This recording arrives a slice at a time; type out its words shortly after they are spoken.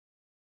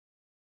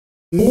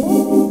Welcome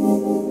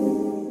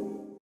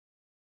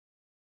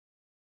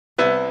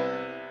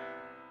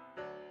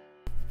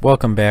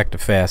back to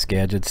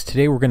FastGadgets.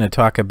 Today we're going to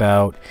talk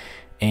about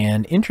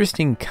an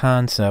interesting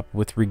concept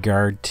with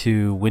regard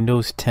to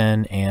Windows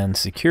 10 and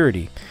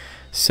security.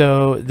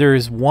 So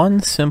there's one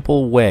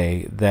simple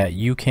way that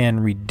you can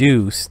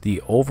reduce the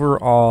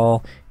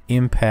overall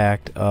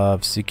impact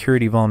of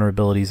security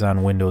vulnerabilities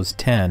on Windows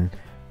 10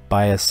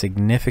 by a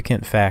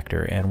significant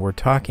factor, and we're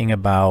talking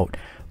about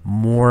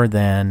more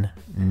than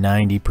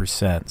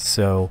 90%.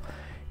 So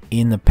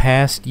in the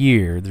past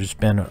year, there's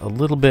been a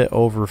little bit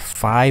over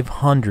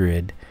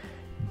 500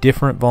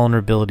 different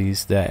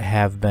vulnerabilities that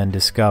have been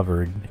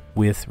discovered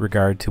with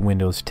regard to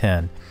Windows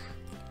 10.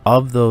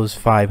 Of those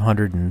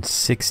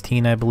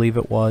 516, I believe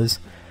it was,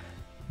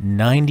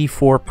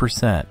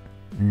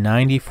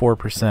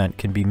 94%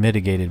 can be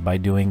mitigated by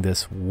doing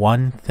this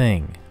one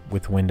thing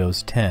with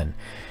Windows 10.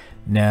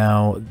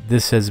 Now,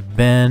 this has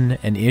been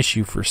an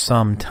issue for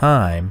some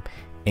time,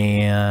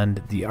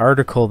 and the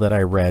article that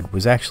I read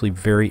was actually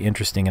very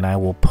interesting, and I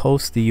will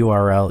post the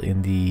URL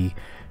in the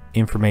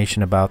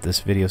information about this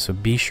video, so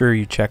be sure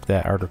you check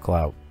that article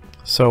out.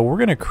 So we're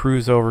going to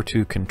cruise over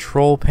to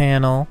Control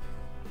Panel,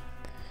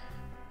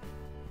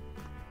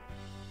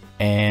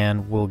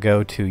 and we'll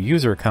go to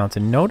User Accounts,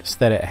 and notice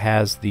that it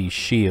has the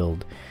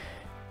shield.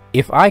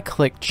 If I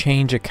click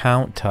Change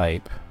Account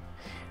Type,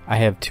 I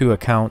have two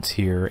accounts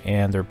here,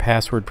 and they're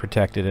password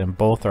protected, and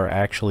both are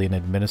actually an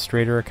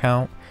administrator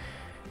account.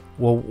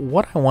 Well,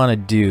 what I want to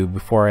do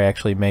before I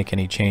actually make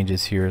any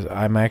changes here is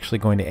I'm actually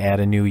going to add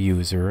a new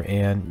user,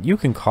 and you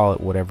can call it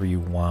whatever you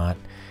want.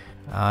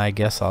 I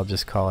guess I'll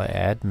just call it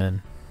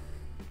admin.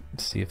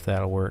 Let's see if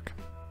that'll work.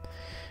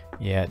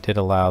 Yeah, it did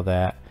allow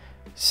that.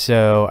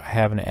 So I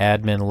have an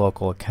admin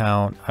local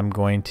account. I'm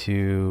going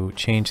to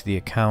change the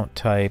account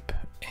type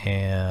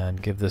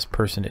and give this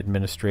person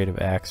administrative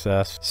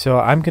access. So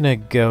I'm going to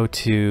go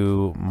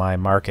to my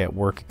Mark at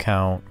Work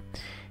account,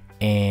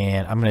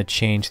 and I'm going to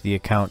change the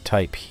account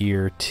type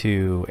here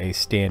to a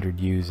standard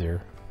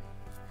user.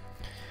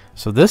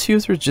 So this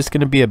user is just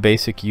going to be a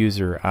basic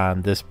user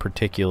on this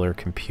particular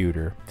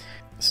computer.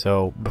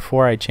 So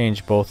before I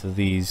change both of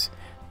these,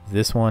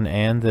 this one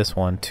and this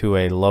one, to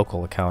a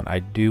local account, I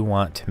do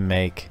want to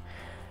make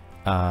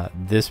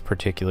this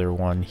particular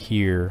one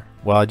here,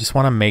 well, I just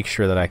want to make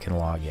sure that I can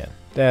log in.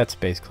 That's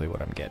basically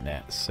what I'm getting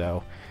at.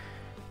 So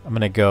I'm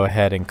going to go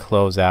ahead and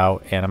close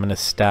out, and I'm going to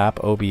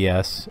stop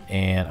OBS,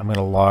 and I'm going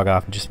to log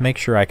off and just make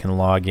sure I can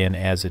log in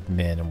as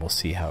admin, and we'll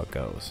see how it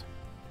goes.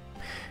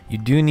 You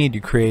do need to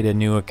create a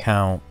new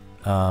account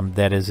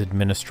that is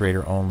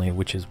administrator only,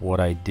 which is what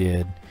I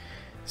did.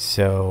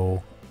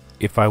 So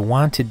if I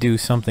want to do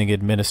something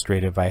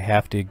administrative, I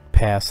have to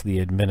pass the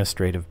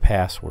administrative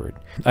password.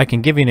 I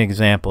can give you an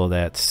example of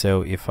that.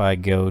 So if I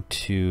go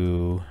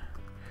to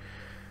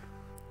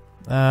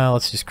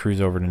let's just cruise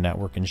over to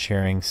Network and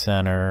Sharing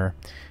Center,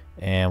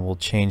 and we'll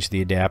change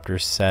the adapter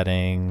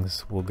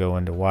settings. We'll go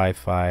into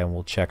Wi-Fi, and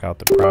we'll check out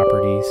the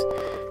properties.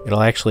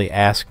 It'll actually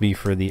ask me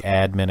for the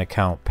admin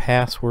account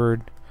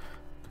password,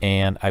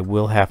 and I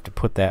will have to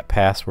put that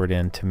password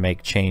in to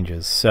make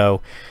changes.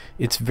 So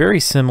it's very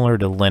similar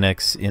to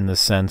Linux in the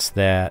sense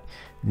that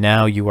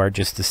now you are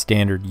just a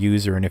standard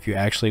user, and if you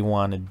actually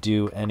want to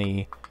do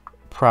any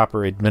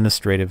proper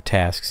administrative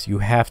tasks, you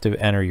have to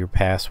enter your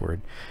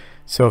password.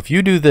 So if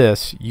you do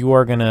this, you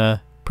are going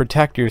to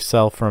protect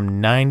yourself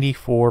from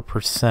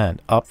 94%,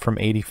 up from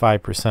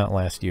 85%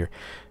 last year.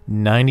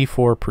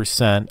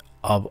 94%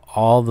 of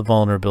all the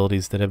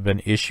vulnerabilities that have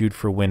been issued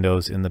for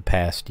Windows in the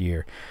past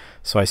year.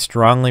 So I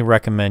strongly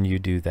recommend you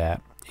do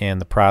that.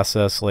 And the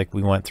process, like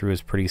we went through,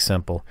 is pretty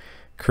simple.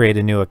 Create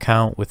a new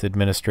account with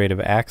administrative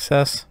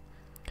access.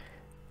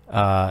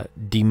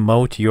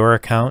 Demote your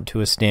account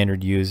to a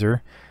standard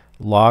user.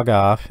 Log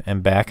off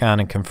and back on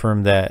and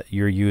confirm that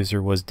your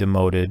user was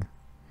demoted,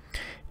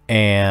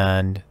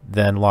 and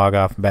then log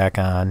off and back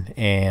on.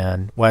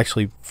 And well,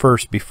 actually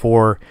first,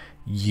 before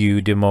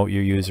you demote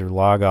your user,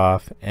 log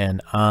off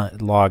and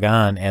log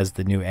on as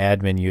the new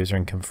admin user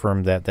and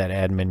confirm that that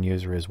admin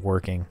user is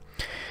working.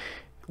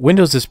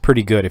 Windows is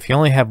pretty good. If you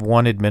only have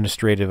one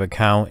administrative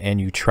account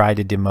and you try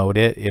to demote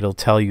it, it'll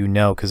tell you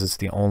no, because it's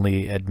the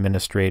only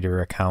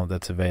administrator account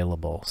that's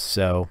available.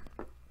 So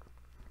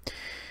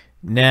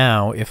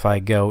now if I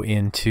go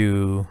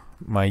into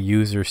my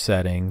user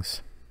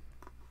settings,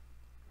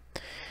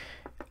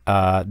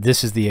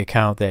 this is the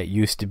account that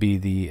used to be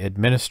the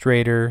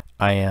administrator.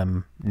 I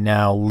am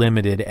now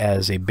limited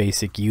as a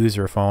basic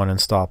user. If I want to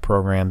install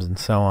programs and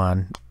so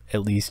on,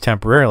 at least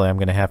temporarily, I'm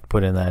going to have to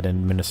put in that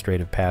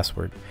administrative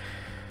password.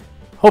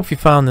 Hope you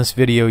found this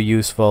video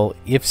useful.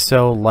 If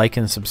so, like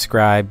and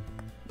subscribe.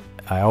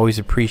 I always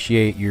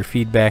appreciate your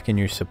feedback and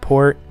your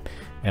support,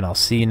 and I'll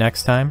see you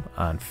next time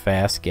on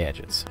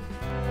FastGadgets.